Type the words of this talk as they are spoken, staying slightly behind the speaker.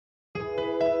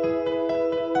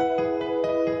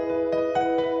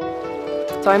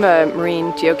So I'm a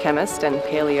marine geochemist and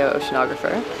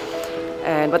paleoceanographer,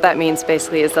 and what that means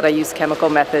basically is that I use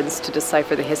chemical methods to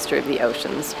decipher the history of the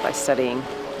oceans by studying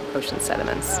ocean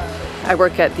sediments. I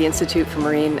work at the Institute for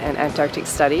Marine and Antarctic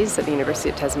Studies at the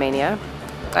University of Tasmania.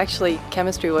 Actually,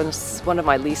 chemistry was one of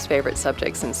my least favorite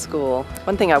subjects in school.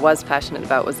 One thing I was passionate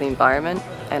about was the environment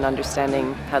and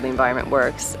understanding how the environment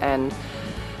works, and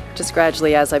just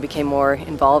gradually as I became more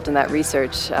involved in that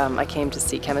research, I came to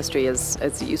see chemistry as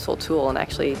a useful tool, and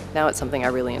actually now it's something I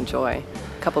really enjoy.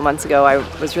 A couple months ago I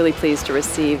was really pleased to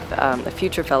receive a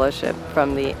future fellowship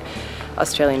from the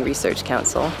Australian Research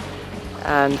Council.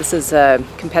 This is a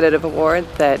competitive award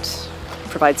that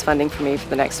provides funding for me for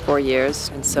the next 4 years,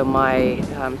 and so my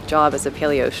job as a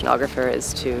paleoceanographer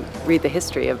is to read the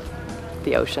history of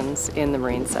the oceans in the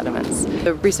marine sediments.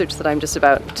 The research that I'm just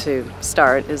about to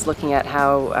start is looking at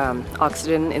how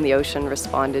oxygen in the ocean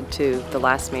responded to the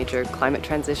last major climate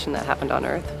transition that happened on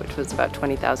Earth, which was about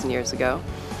 20,000 years ago.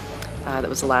 That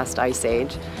was the last ice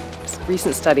age.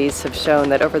 Recent studies have shown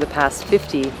that over the past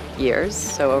 50 years,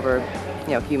 so over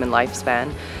human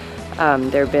lifespan,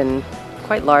 there have been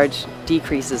quite large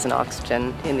decreases in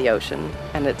oxygen in the ocean,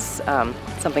 and it's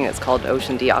something that's called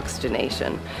ocean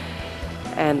deoxygenation.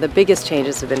 And the biggest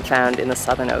changes have been found in the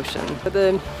Southern Ocean.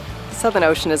 The Southern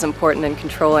Ocean is important in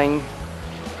controlling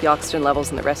the oxygen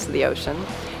levels in the rest of the ocean.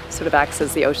 It sort of acts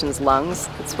as the ocean's lungs.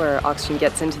 It's where oxygen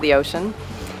gets into the ocean,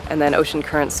 and then ocean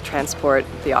currents transport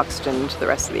the oxygen to the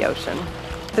rest of the ocean.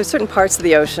 There's certain parts of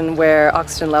the ocean where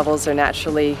oxygen levels are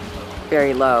naturally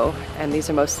very low, and these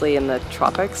are mostly in the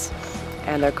tropics,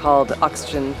 and they're called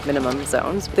oxygen minimum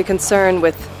zones. The concern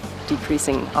with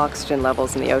decreasing oxygen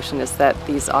levels in the ocean is that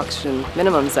these oxygen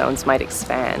minimum zones might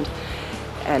expand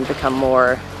and become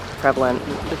more prevalent.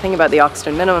 The thing about the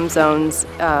oxygen minimum zones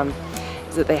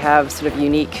is that they have sort of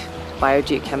unique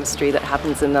biogeochemistry that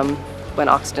happens in them when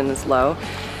oxygen is low.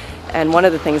 And one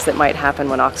of the things that might happen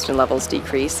when oxygen levels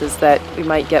decrease is that we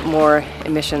might get more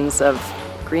emissions of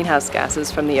greenhouse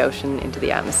gases from the ocean into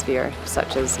the atmosphere,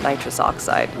 such as nitrous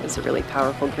oxide is a really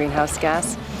powerful greenhouse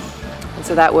gas. And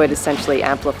so that would essentially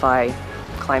amplify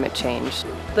climate change.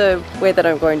 The way that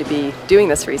I'm going to be doing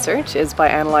this research is by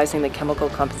analyzing the chemical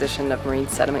composition of marine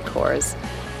sediment cores.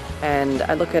 And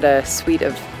I look at a suite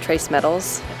of trace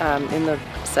metals in the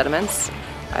sediments.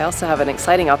 I also have an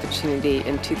exciting opportunity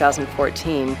in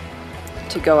 2014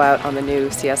 to go out on the new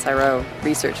CSIRO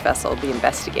research vessel, the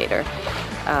Investigator.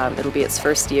 It'll be its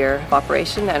first year of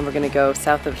operation, and we're going to go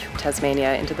south of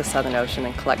Tasmania into the Southern Ocean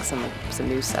and collect some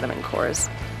new sediment cores.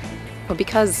 Well,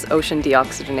 because ocean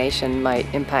deoxygenation might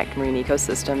impact marine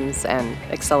ecosystems and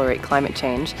accelerate climate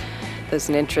change, there's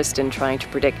an interest in trying to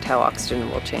predict how oxygen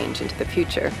will change into the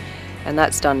future, and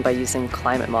that's done by using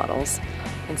climate models.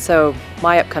 And so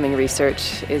my upcoming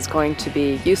research is going to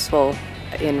be useful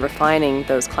in refining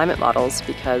those climate models,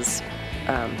 because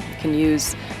you can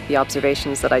use the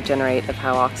observations that I generate of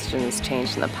how oxygen has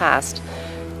changed in the past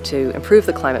to improve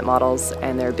the climate models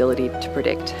and their ability to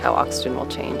predict how oxygen will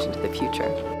change into the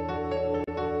future.